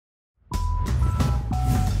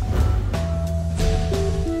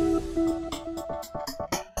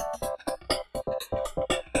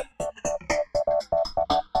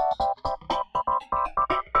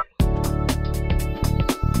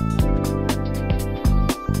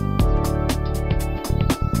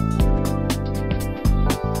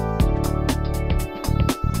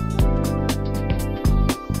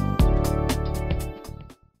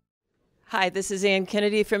Hi, this is Ann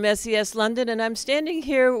Kennedy from SES London, and I'm standing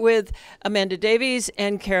here with Amanda Davies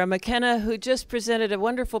and Kara McKenna, who just presented a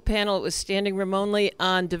wonderful panel. It was standing room only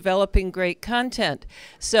on developing great content.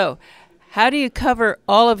 So, how do you cover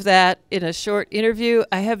all of that in a short interview?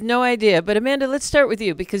 I have no idea. But Amanda, let's start with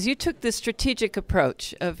you, because you took this strategic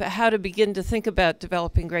approach of how to begin to think about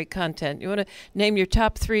developing great content. You want to name your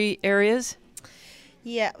top 3 areas?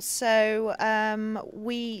 Yeah, so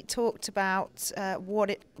we talked about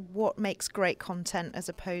what makes great content as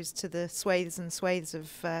opposed to the swathes and swathes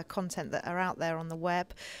of content that are out there on the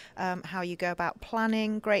web, how you go about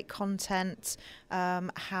planning great content,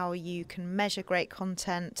 how you can measure great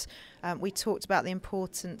content. We talked about the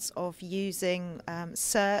importance of using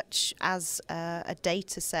search as a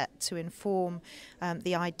data set to inform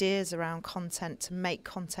the ideas around content, to make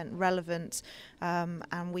content relevant,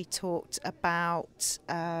 and we talked about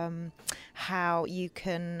how you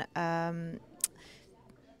can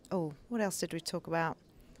what else did we talk about?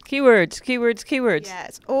 Keywords. Yeah,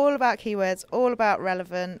 it's all about keywords, all about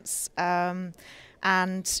relevance,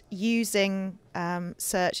 and using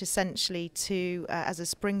search essentially to as a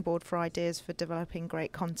springboard for ideas for developing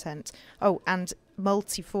great content. Oh, and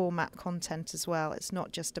multi-format content as well. It's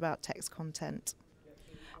not just about text content.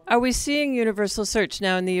 Are we seeing universal search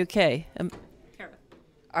now in the UK?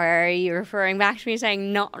 Are you referring back to me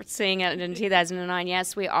saying not seeing it in 2009?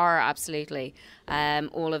 Yes, we are, absolutely.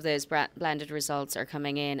 All of those blended results are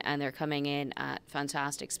coming in, and they're coming in at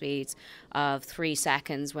fantastic speeds of 3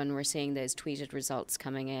 seconds when we're seeing those tweeted results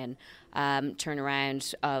coming in.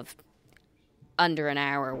 Turnaround of under an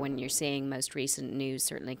hour when you're seeing most recent news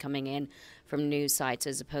certainly coming in from news sites,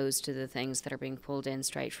 as opposed to the things that are being pulled in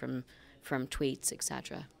straight from tweets,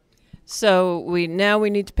 etc. So we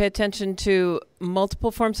need to pay attention to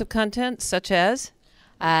multiple forms of content, such as?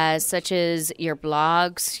 Such as your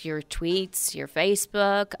blogs, your tweets, your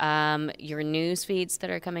Facebook, your news feeds that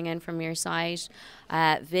are coming in from your site,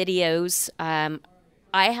 videos.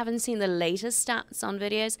 I haven't seen the latest stats on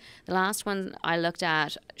videos. The last one I looked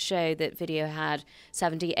at showed that video had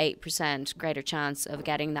 78% greater chance of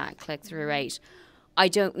getting that click-through rate. I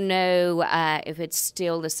don't know if it's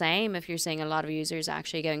still the same, if you're seeing a lot of users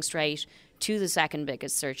actually going straight to the second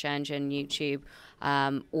biggest search engine, YouTube,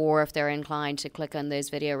 or if they're inclined to click on those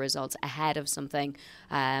video results ahead of something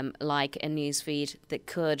like a news feed that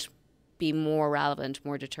could be more relevant,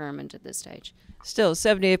 more determined at this stage. Still,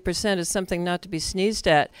 78% is something not to be sneezed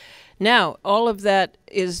at. Now, all of that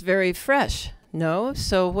is very fresh, no?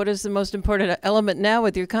 So what is the most important element now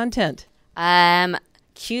with your content?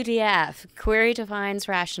 QDF, query defines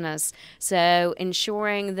freshness. So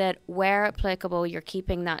ensuring that where applicable, you're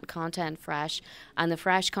keeping that content fresh, and the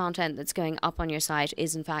fresh content that's going up on your site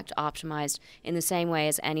is in fact optimized in the same way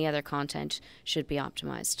as any other content should be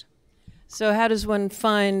optimized. So how does one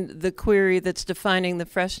find the query that's defining the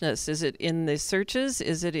freshness? Is it in the searches?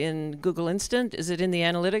 Is it in Google Instant? Is it in the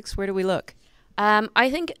analytics? Where do we look? I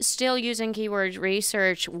think still using keyword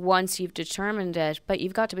research once you've determined it, but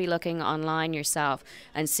you've got to be looking online yourself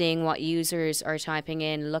and seeing what users are typing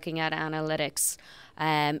in, looking at analytics.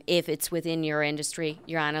 If it's within your industry,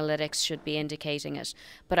 your analytics should be indicating it.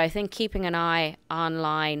 But I think keeping an eye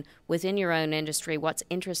online within your own industry, what's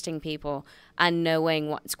interesting people, and knowing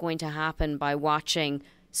what's going to happen by watching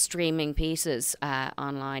streaming pieces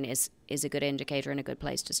online is a good indicator and a good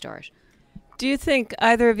place to start. Do you think,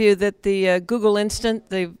 either of you, that the Google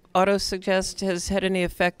Instant, the auto-suggest, has had any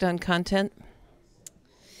effect on content?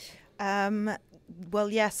 Well,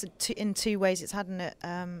 yes, in 2 ways. It's had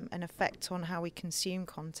an effect on how we consume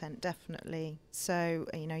content, definitely. So,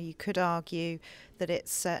 you could argue that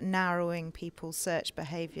it's narrowing people's search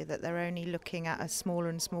behaviour, that they're only looking at a smaller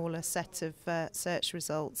and smaller set of search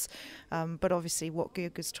results. But obviously what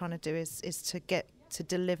Google's trying to do is to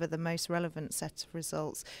deliver the most relevant set of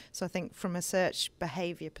results. So I think from a search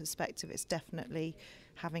behaviour perspective, it's definitely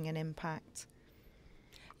having an impact.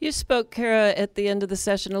 You spoke, Kara, at the end of the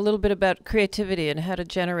session a little bit about creativity and how to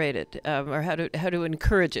generate it, or how to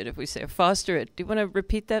encourage it, if we say, or foster it. Do you want to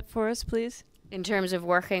repeat that for us, please? In terms of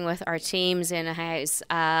working with our teams in-house,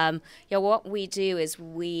 what we do is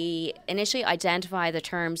we initially identify the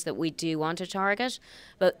terms that we do want to target,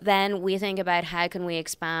 but then we think about how can we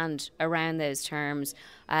expand around those terms.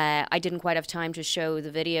 I didn't quite have time to show the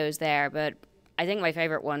videos there, but I think my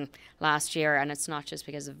favourite one last year, and it's not just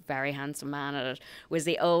because of a very handsome man at it, was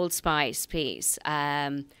the Old Spice piece.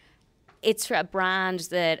 It's for a brand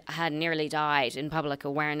that had nearly died in public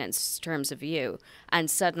awareness terms of view,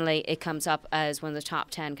 and suddenly it comes up as one of the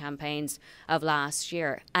top 10 campaigns of last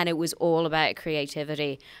year, and it was all about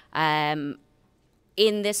creativity.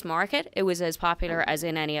 in this market, it was as popular as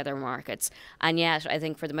in any other markets. And yet, I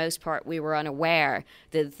think for the most part, we were unaware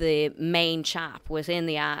that the main chap within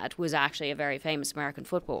the ad was actually a very famous American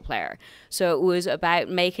football player. So it was about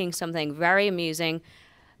making something very amusing,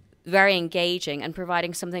 very engaging, and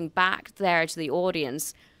providing something back there to the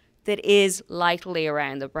audience that is lightly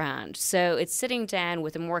around the brand. So it's sitting down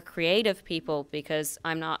with the more creative people, because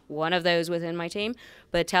I'm not one of those within my team,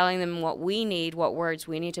 but telling them what we need, what words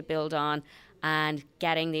we need to build on, and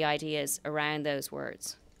getting the ideas around those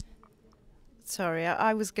words. Sorry,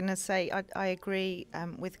 I was going to say I agree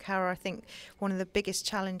with Cara. I think one of the biggest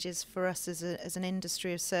challenges for us as an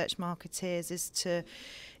industry of search marketeers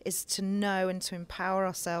is to know and to empower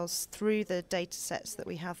ourselves through the data sets that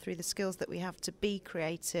we have, through the skills that we have to be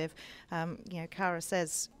creative. Cara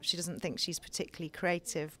says she doesn't think she's particularly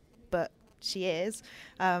creative, but she is,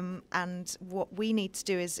 and what we need to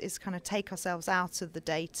do is kind of take ourselves out of the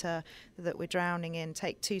data that we're drowning in,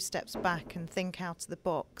 take 2 steps back and think out of the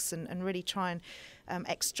box, and really try and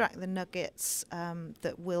extract the nuggets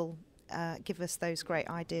that will give us those great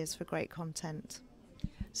ideas for great content.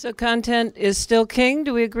 So content is still king.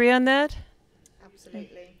 Do we agree on that?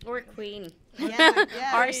 Absolutely. Or queen. Yeah.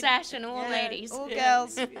 Our session, all ladies. All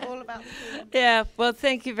girls, all about the queen. Yeah, well,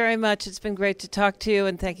 thank you very much. It's been great to talk to you,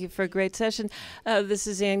 and thank you for a great session. This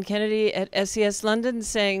is Ann Kennedy at SES London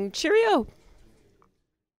saying cheerio.